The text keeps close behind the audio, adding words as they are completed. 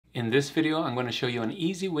In this video, I'm going to show you an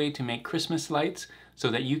easy way to make Christmas lights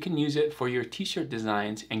so that you can use it for your t-shirt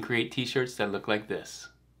designs and create t-shirts that look like this.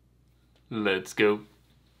 Let's go!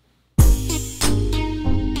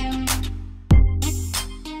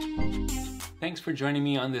 Thanks for joining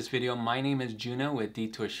me on this video. My name is Juno with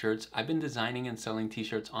Detour Shirts. I've been designing and selling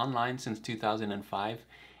t-shirts online since 2005,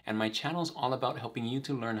 and my channel is all about helping you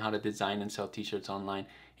to learn how to design and sell t-shirts online.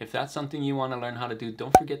 If that's something you want to learn how to do,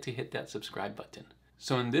 don't forget to hit that subscribe button.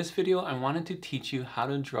 So in this video, I wanted to teach you how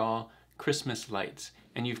to draw Christmas lights.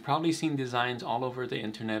 And you've probably seen designs all over the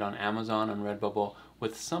internet, on Amazon, on Redbubble,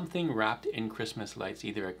 with something wrapped in Christmas lights,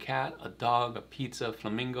 either a cat, a dog, a pizza,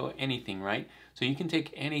 flamingo, anything, right? So you can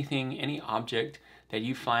take anything, any object that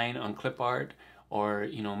you find on clip art, or,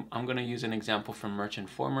 I'm gonna use an example from Merchant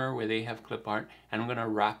Former where they have clip art, and I'm gonna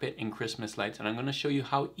wrap it in Christmas lights, and I'm gonna show you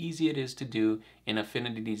how easy it is to do in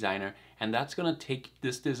Affinity Designer. And that's gonna take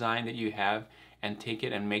this design that you have and take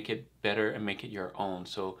it and make it better and make it your own.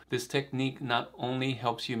 So this technique not only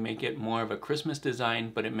helps you make it more of a Christmas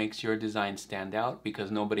design, but it makes your design stand out because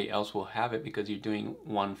nobody else will have it because you're doing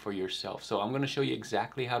one for yourself. So I'm gonna show you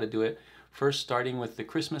exactly how to do it. First starting with the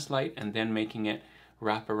Christmas light and then making it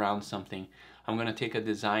wrap around something. I'm gonna take a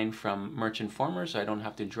design from Merchant Former so I don't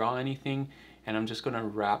have to draw anything, and I'm just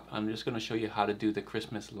gonna show you how to do the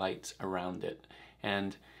Christmas lights around it.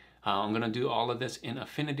 And I'm going to do all of this in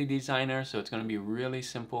Affinity Designer, so it's going to be really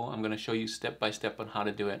simple. I'm going to show you step by step on how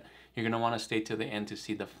to do it. You're going to want to stay to the end to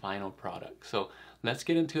see the final product. So let's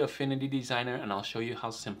get into Affinity Designer and I'll show you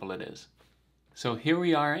how simple it is. So here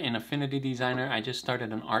we are in Affinity Designer. I just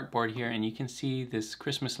started an artboard here and you can see this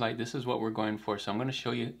Christmas light. This is what we're going for. So I'm going to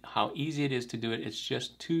show you how easy it is to do it. It's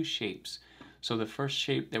just two shapes. So the first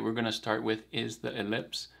shape that we're going to start with is the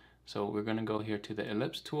ellipse. So we're going to go here to the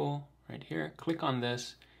ellipse tool right here, click on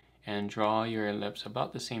this, and draw your ellipse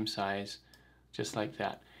about the same size, just like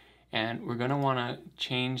that. And we're going to want to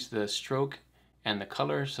change the stroke and the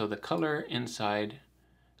color. So the color inside,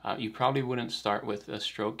 you probably wouldn't start with a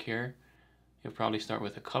stroke here. You'll probably start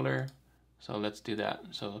with a color. So let's do that.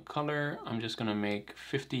 So the color, I'm just going to make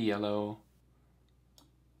 50 yellow.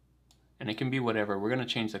 And it can be whatever. We're going to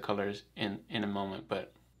change the colors in a moment,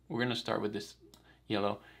 but we're going to start with this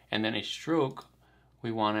yellow. And then a stroke,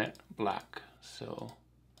 we want it black. So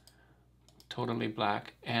totally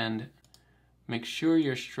black, and make sure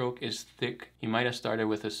your stroke is thick. You might have started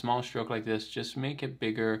with a small stroke like this. Just make it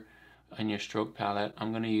bigger on your stroke palette.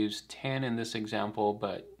 I'm going to use 10 in this example,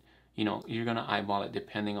 but you're going to eyeball it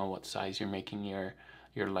depending on what size you're making your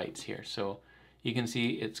lights here. So you can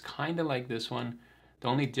see it's kind of like this one. The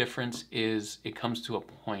only difference is it comes to a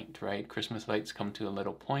point, right? Christmas lights come to a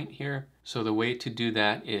little point here. So the way to do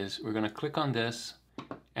that is we're going to click on this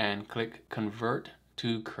and click Convert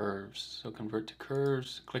to Curves. So convert to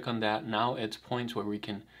curves, click on that. Now it's points where we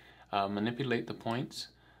can manipulate the points.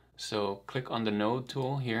 So click on the node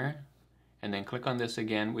tool here and then click on this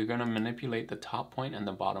again. We're going to manipulate the top point and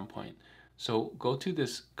the bottom point. So go to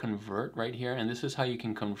this convert right here, and this is how you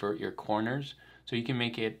can convert your corners. So you can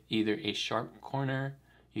make it either a sharp corner,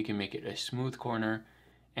 you can make it a smooth corner,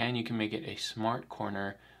 and you can make it a smart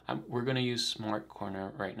corner. We're going to use smart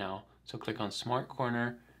corner right now. So click on smart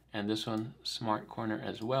corner, and this one smart corner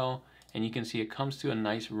as well, and you can see it comes to a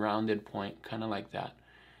nice rounded point, kind of like that.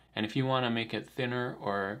 And if you want to make it thinner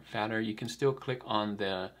or fatter, you can still click on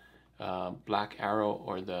the black arrow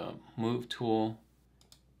or the move tool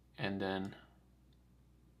and then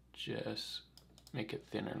just make it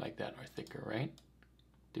thinner like that, or thicker, right?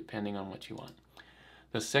 Depending on what you want.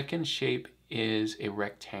 The second shape is a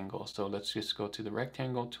rectangle. So let's just go to the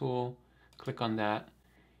rectangle tool, click on that.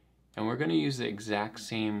 And we're going to use the exact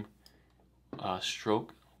same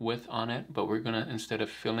stroke width on it, but we're going to, instead of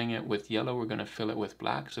filling it with yellow, we're going to fill it with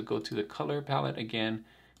black. So go to the color palette again,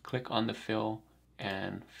 click on the fill,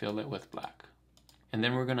 and fill it with black. And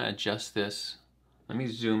then we're going to adjust this. Let me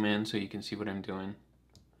zoom in so you can see what I'm doing.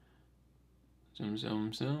 Zoom,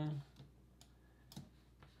 zoom, zoom.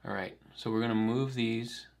 All right, so we're going to move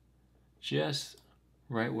these just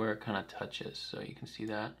right where it kind of touches. So you can see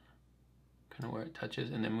that. Kind of where it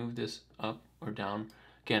touches, and then move this up or down.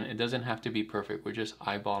 Again, it doesn't have to be perfect. We're just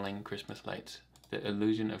eyeballing Christmas lights, the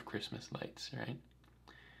illusion of Christmas lights, right?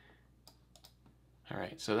 All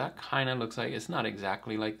right, so that kind of looks like, it's not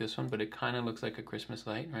exactly like this one, but it kind of looks like a Christmas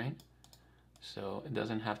light, right? So it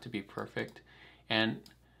doesn't have to be perfect. And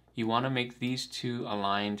you want to make these two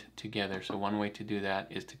aligned together. So one way to do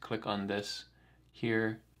that is to click on this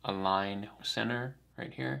here, align center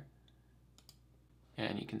right here.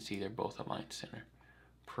 And you can see they're both aligned center.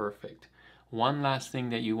 Perfect. One last thing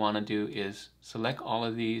that you want to do is select all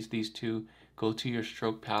of these two, go to your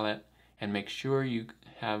stroke palette, and make sure you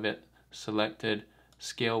have it selected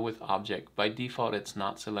scale with object. By default it's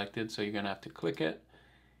not selected, so you're gonna have to click it.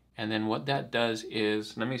 And then what that does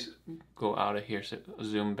is, let me go out of here, so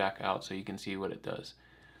zoom back out so you can see what it does.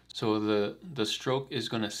 So the stroke is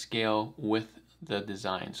going to scale with the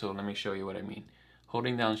design. So let me show you what I mean.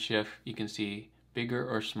 Holding down shift, you can see bigger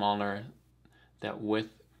or smaller, that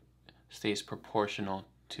width stays proportional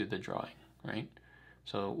to the drawing, right?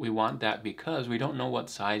 So we want that because we don't know what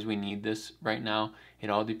size we need this right now. It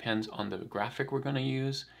all depends on the graphic we're going to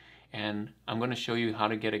use. And I'm going to show you how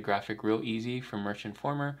to get a graphic real easy from Merch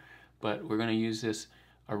Informer, but we're going to use this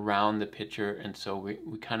around the picture, and so we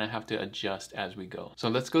kind of have to adjust as we go. So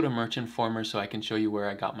let's go to Merch Informer so I can show you where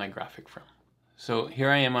I got my graphic from. So here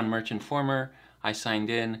I am on Merch Informer. I signed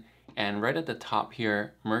in, and right at the top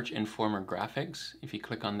here, Merch Informer Graphics, if you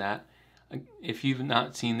click on that, if you've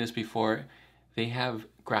not seen this before, they have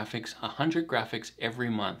graphics, 100 graphics every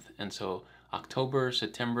month. And so October,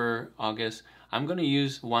 September, August, I'm going to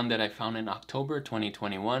use one that I found in October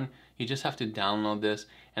 2021. You just have to download this.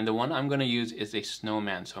 And the one I'm going to use is a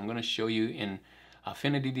snowman. So I'm going to show you in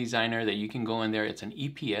Affinity Designer that you can go in there. It's an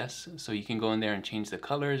EPS, so you can go in there and change the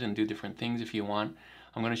colors and do different things if you want.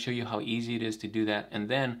 I'm going to show you how easy it is to do that, and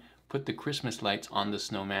then put the Christmas lights on the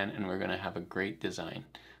snowman, and we're going to have a great design.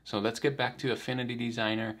 So let's get back to Affinity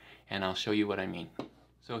Designer and I'll show you what I mean.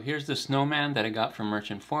 So here's the snowman that I got from Merch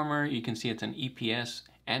Informer. You can see it's an EPS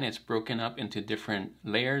and it's broken up into different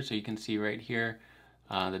layers. So you can see right here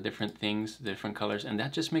the different things, the different colors, and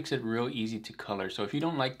that just makes it real easy to color. So if you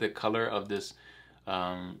don't like the color of this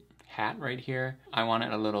hat right here, I want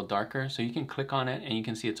it a little darker. So you can click on it and you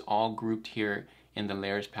can see it's all grouped here in the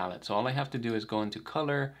layers palette. So all I have to do is go into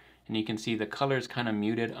color, and you can see the color is kind of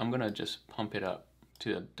muted. I'm gonna just pump it up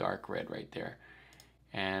to a dark red right there.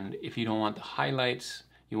 And if you don't want the highlights,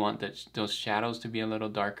 you want those shadows to be a little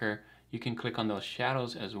darker, you can click on those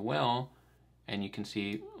shadows as well, and you can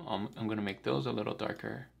see I'm going to make those a little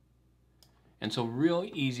darker. And so real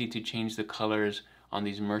easy to change the colors on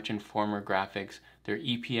these Merch Informer graphics. They're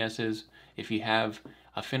EPSs. If you have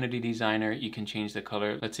Affinity Designer, you can change the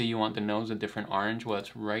color. Let's say you want the nose a different orange, well,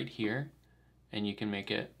 it's right here, and you can make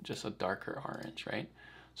it just a darker orange, right?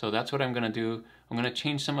 So that's what I'm going to do. I'm going to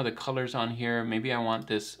change some of the colors on here. Maybe I want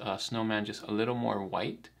this snowman just a little more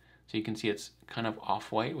white. So you can see it's kind of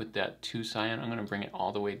off-white with that 2 cyan. I'm going to bring it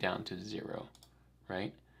all the way down to 0,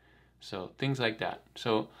 right? So things like that.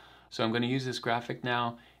 So I'm going to use this graphic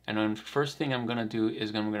now. And then first thing I'm going to do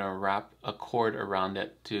is I'm going to wrap a cord around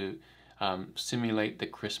it to simulate the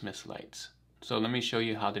Christmas lights. So let me show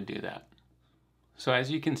you how to do that. So as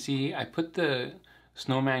you can see, I put the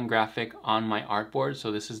snowman graphic on my artboard.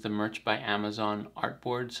 So this is the Merch by Amazon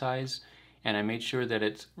artboard size, and I made sure that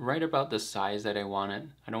it's right about the size that I want it.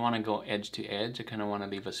 I don't want to go edge to edge. I kind of want to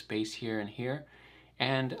leave a space here and here.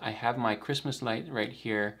 And I have my Christmas light right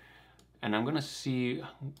here, and I'm going to see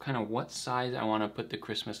kind of what size I want to put the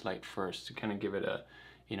Christmas light first to kind of give it a,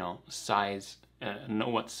 size, know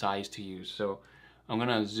what size to use. So I'm going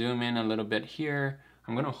to zoom in a little bit here.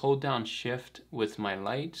 I'm going to hold down shift with my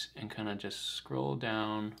lights and kind of just scroll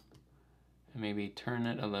down and maybe turn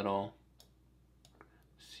it a little.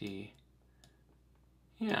 See.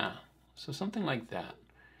 Yeah, so something like that.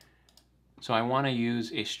 So I want to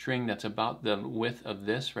use a string that's about the width of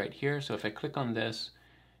this right here. So if I click on this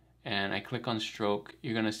and I click on stroke,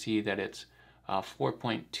 you're going to see that it's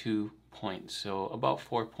 4.2 points. So about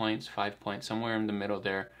 4 points, 5 points, somewhere in the middle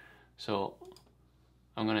there. So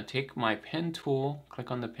I'm going to take my pen tool,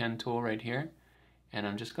 click on the pen tool right here, and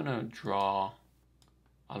I'm just going to draw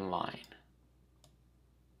a line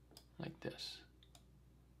like this,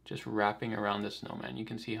 just wrapping around the snowman. You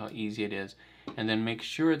can see how easy it is. And then make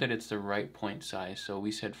sure that it's the right point size. So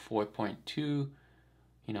we said 4.2,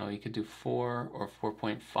 you could do 4 or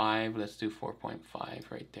 4.5. Let's do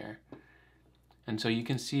 4.5 right there. And so you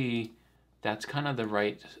can see that's kind of the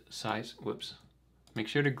right size. Whoops. Make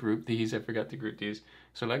sure to group these. I forgot to group these.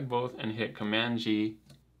 Select both and hit Command G.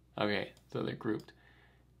 Okay, so they're grouped.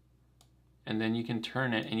 And then you can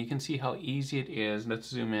turn it and you can see how easy it is. Let's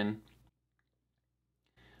zoom in.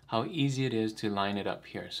 How easy it is to line it up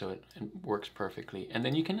here so it works perfectly. And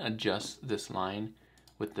then you can adjust this line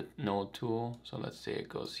with the node tool. So let's say it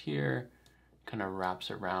goes here, kind of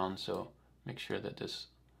wraps around. So make sure that this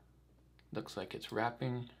looks like it's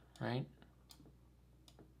wrapping, right?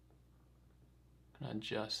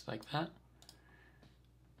 Adjust like that.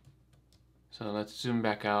 So let's zoom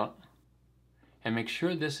back out and make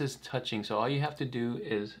sure this is touching. So all you have to do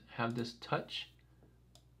is have this touch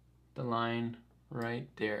the line right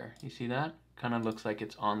there. You see that? Kind of looks like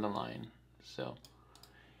it's on the line. So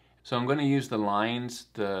I'm going to use the lines,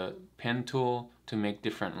 the pen tool, to make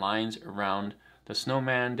different lines around the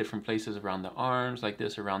snowman, different places around the arms, like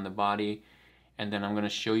this, around the body. And then I'm going to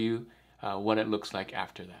show you what it looks like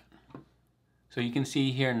after that. So you can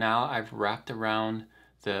see here now I've wrapped around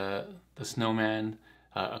the snowman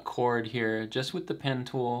a cord here just with the pen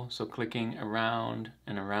tool. So clicking around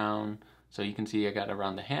and around. So you can see I got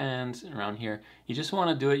around the hands and around here. You just want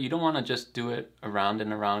to do it. You don't want to just do it around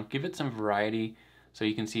and around. Give it some variety. So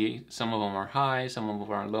you can see some of them are high, some of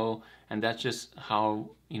them are low. And that's just how,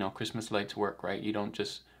 you know, Christmas lights work, right? You don't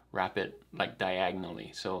just wrap it like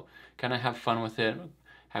diagonally. So kind of have fun with it.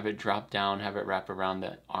 Have it drop down, have it wrap around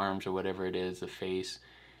the arms or whatever it is, the face.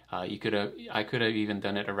 I could have even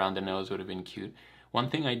done it around the nose, would have been cute. One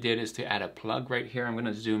thing I did is to add a plug right here. I'm going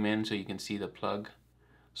to zoom in so you can see the plug.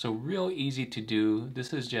 So real easy to do.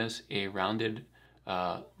 This is just a rounded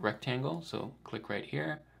rectangle. So click right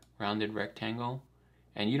here, rounded rectangle.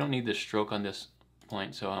 And you don't need the stroke on this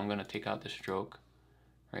point. So I'm going to take out the stroke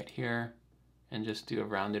right here and just do a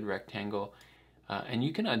rounded rectangle. And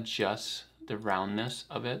you can adjust the roundness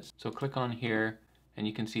of it. So click on here and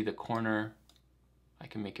you can see the corner. I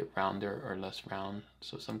can make it rounder or less round.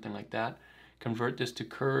 So something like that. Convert this to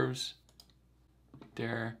curves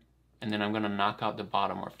there. And then I'm going to knock out the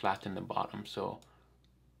bottom or flatten the bottom. So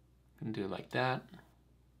I can do like that.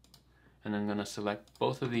 And I'm going to select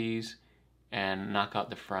both of these and knock out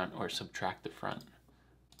the front or subtract the front.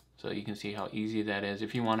 So you can see how easy that is.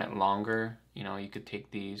 If you want it longer, you know, you could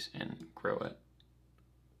take these and grow it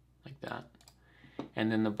like that.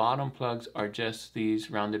 And then the bottom plugs are just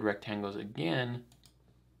these rounded rectangles again.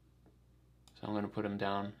 So I'm going to put them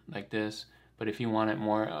down like this. But if you want it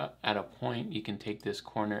more at a point, you can take this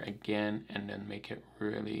corner again and then make it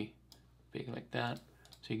really big like that.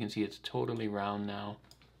 So you can see it's totally round now.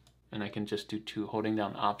 And I can just do two, holding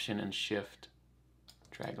down Option and Shift,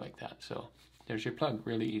 drag like that. So there's your plug,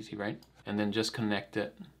 really easy, right? And then just connect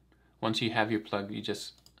it. Once you have your plug, you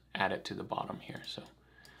just add it to the bottom here. So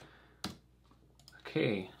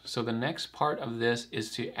okay, so the next part of this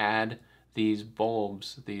is to add these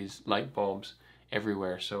bulbs, these light bulbs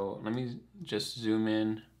everywhere. So let me just zoom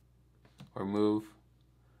in or move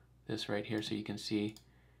this right here so you can see.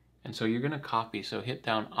 And so you're going to copy. So hit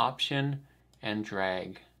down Option and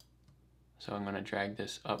drag. So I'm going to drag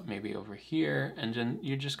this up maybe over here, and then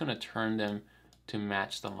you're just going to turn them to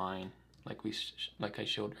match the line like I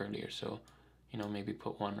showed earlier. So, you know, maybe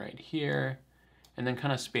put one right here and then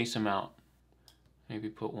kind of space them out. Maybe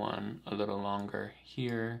put one a little longer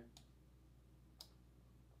here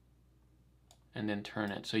and then turn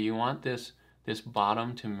it. So you want this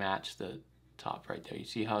bottom to match the top right there. You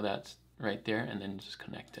see how that's right there, and then just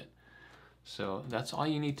connect it. So that's all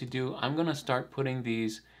you need to do. I'm going to start putting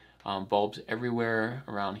these bulbs everywhere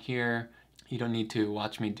around here. You don't need to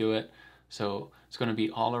watch me do it. So it's going to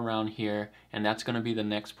be all around here, and that's going to be the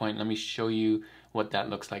next point. Let me show you what that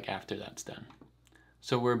looks like after that's done.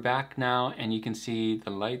 So we're back now, and you can see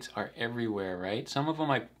the lights are everywhere, right? Some of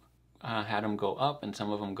them I had them go up and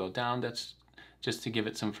some of them go down. That's just to give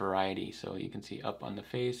it some variety. So you can see up on the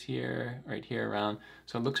face here, right here around.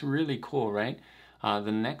 So it looks really cool, right?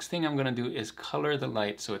 The next thing I'm going to do is color the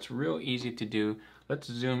light. So it's real easy to do. Let's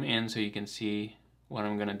zoom in so you can see what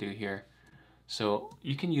I'm going to do here. So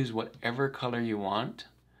you can use whatever color you want.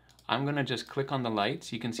 I'm going to just click on the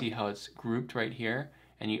lights. You can see how it's grouped right here.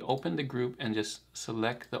 And you open the group and just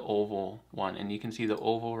select the oval one. And you can see the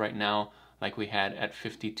oval right now, like we had at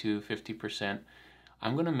 50%.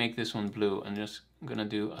 I'm going to make this one blue. I'm just going to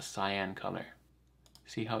do a cyan color.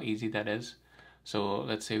 See how easy that is? So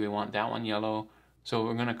let's say we want that one yellow. So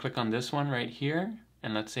we're going to click on this one right here.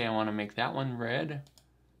 And let's say I want to make that one red.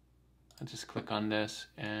 I'll just click on this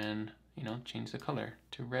and, you know, change the color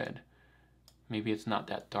to red. Maybe it's not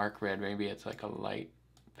that dark red. Maybe it's like a light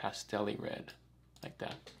pastel-y red, like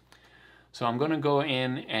that. So I'm going to go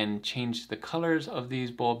in and change the colors of these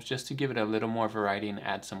bulbs just to give it a little more variety and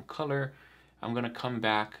add some color. I'm going to come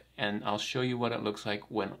back and I'll show you what it looks like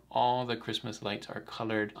when all the Christmas lights are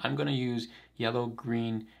colored. I'm going to use yellow,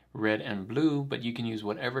 green, red, and blue, but you can use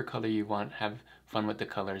whatever color you want. Have fun with the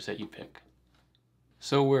colors that you pick.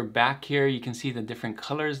 So we're back here. You can see the different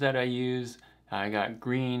colors that I use. I got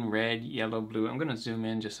green, red, yellow, blue. I'm going to zoom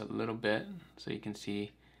in just a little bit so you can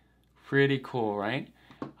see. Pretty cool, right?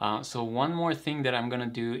 So one more thing that I'm going to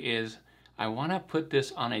do is I want to put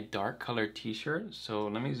this on a dark color t-shirt. So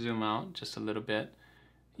let me zoom out just a little bit.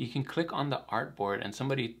 You can click on the artboard, and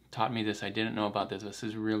somebody taught me this. I didn't know about this. This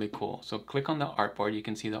is really cool. So click on the artboard. You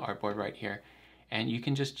can see the artboard right here. And you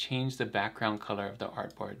can just change the background color of the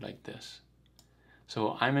artboard like this.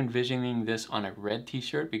 So I'm envisioning this on a red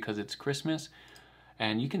t-shirt because it's Christmas.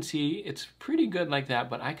 And you can see it's pretty good like that,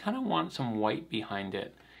 but I kind of want some white behind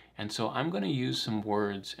it. And so I'm going to use some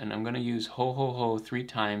words, and I'm going to use ho ho ho 3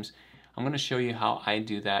 times. I'm going to show you how I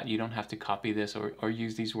do that. You don't have to copy this or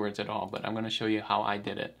use these words at all, but I'm going to show you how I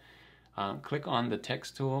did it. Click on the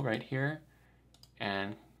text tool right here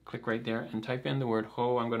and click right there and type in the word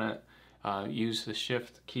ho. I'm going to use the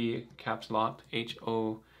shift key, caps lock,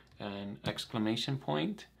 H-O, and exclamation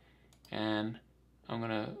point. And I'm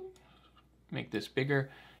going to make this bigger.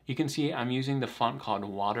 You can see I'm using the font called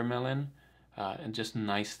Watermelon, and just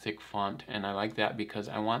nice thick font, and I like that because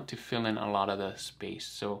I want to fill in a lot of the space.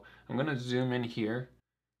 So I'm going to zoom in here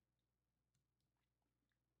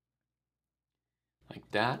like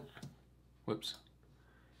that. Whoops.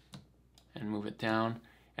 And move it down.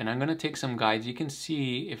 And I'm going to take some guides. You can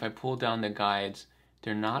see if I pull down the guides,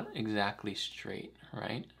 they're not exactly straight,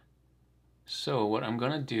 right? So what I'm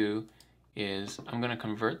going to do is I'm going to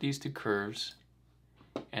convert these to curves,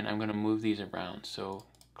 and I'm going to move these around. So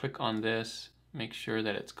click on this, make sure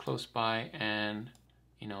that it's close by and,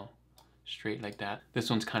 you know, straight like that. This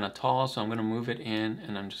one's kind of tall, so I'm going to move it in,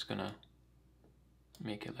 and I'm just going to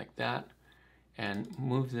make it like that. And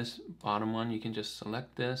move this bottom one. You can just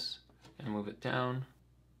select this and move it down.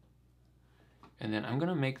 And then I'm going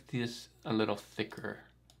to make this a little thicker.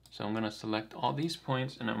 So I'm going to select all these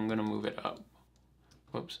points, and I'm going to move it up.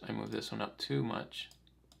 Whoops, I moved this one up too much.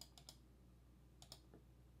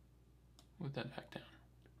 Move that back down.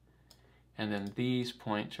 And then these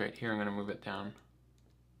points right here, I'm going to move it down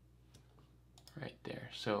right there.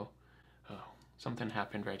 So something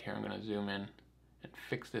happened right here. I'm going to zoom in and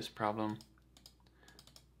fix this problem.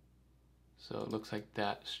 So it looks like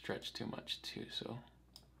that stretched too much too. So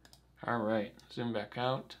all right, zoom back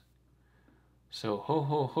out. So ho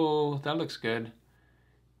ho ho, that looks good.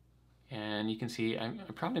 And you can see I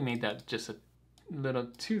probably made that just a little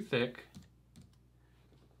too thick.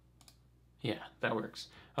 Yeah, that works.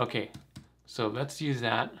 Okay, so let's use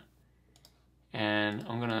that. And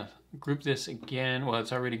I'm gonna group this again. Well,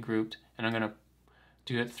 it's already grouped, and I'm gonna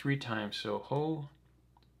do it 3 times. So ho,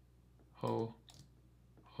 ho,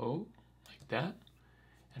 ho, like that.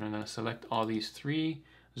 And I'm gonna select all these 3,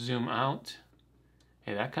 zoom out.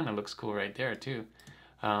 Hey, that kind of looks cool right there too.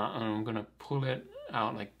 And I'm gonna pull it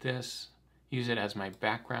out like this, use it as my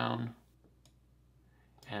background,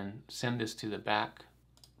 and send this to the back,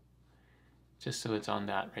 just so it's on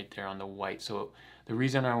that right there on the white. So the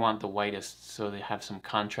reason I want the white is so they have some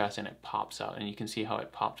contrast and it pops out, and you can see how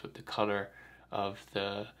it pops with the color of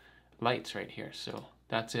the lights right here. So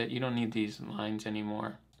that's it. You don't need these lines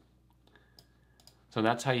anymore. So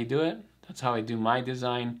that's how you do it. That's how I do my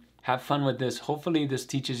design. Have fun with this. Hopefully this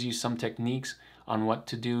teaches you some techniques on what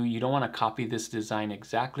to do. You don't want to copy this design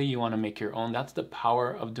exactly. You want to make your own. That's the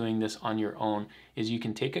power of doing this on your own, is you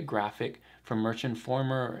can take a graphic from Merchant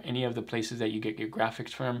Former or any of the places that you get your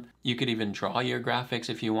graphics from. You could even draw your graphics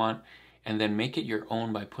if you want, and then make it your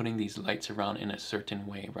own by putting these lights around in a certain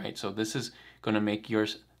way, right? So this is going to make your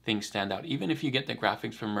thing stand out. Even if you get the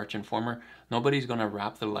graphics from Merchant Former, nobody's going to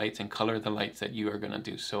wrap the lights and color the lights that you are going to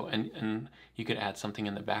do. So, and you could add something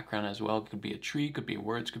in the background as well. It could be a tree, could be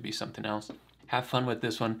words, could be something else. Have fun with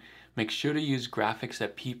this one. Make sure to use graphics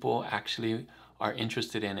that people actually are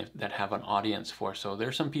interested in, that have an audience for. So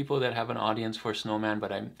there's some people that have an audience for snowman,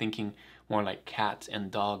 but I'm thinking more like cats and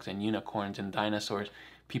dogs and unicorns and dinosaurs.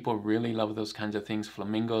 People really love those kinds of things.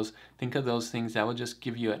 Flamingos, think of those things. That will just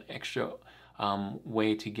give you an extra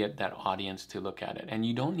way to get that audience to look at it. And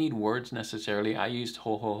you don't need words necessarily. I used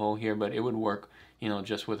ho ho ho here, but it would work, you know,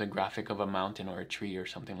 just with a graphic of a mountain or a tree or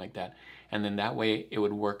something like that. And then that way it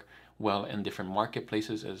would work well in different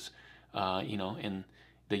marketplaces, as you know, in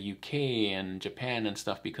the UK and Japan and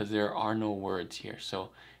stuff, because there are no words here. So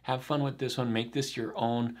have fun with this one. Make this your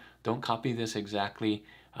own. Don't copy this exactly.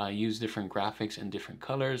 Use different graphics and different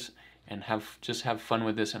colors, and just have fun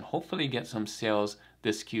with this, and hopefully get some sales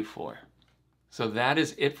this Q4. So that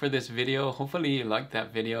is it for this video. Hopefully you liked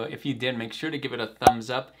that video. If you did, make sure to give it a thumbs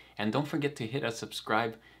up, and don't forget to hit a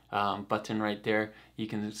subscribe button right there. You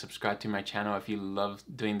can subscribe to my channel if you love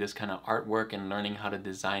doing this kind of artwork and learning how to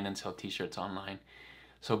design and sell t-shirts online.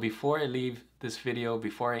 So before I leave this video,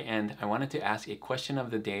 before I end, I wanted to ask a question of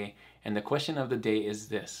the day, and the question of the day is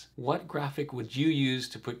this: what graphic would you use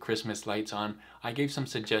to put Christmas lights on? I gave some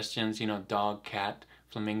suggestions, you know, dog, cat,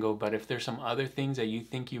 flamingo, but if there's some other things that you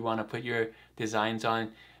think you want to put your designs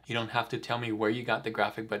on, you don't have to tell me where you got the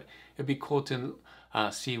graphic, but it'd be cool to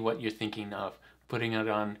see what you're thinking of putting it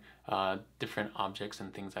on different objects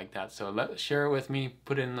and things like that. So share it with me,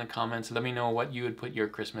 put it in the comments, let me know what you would put your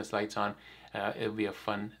Christmas lights on. It'll be a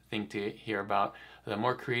fun thing to hear about. The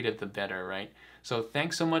more creative, the better, right? So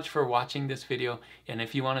thanks so much for watching this video, and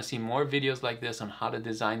if you want to see more videos like this on how to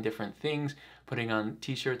design different things, putting on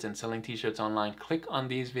t-shirts and selling t-shirts online, click on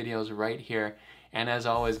these videos right here. And as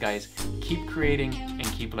always guys, keep creating and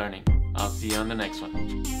keep learning. I'll see you on the next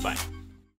one. Bye.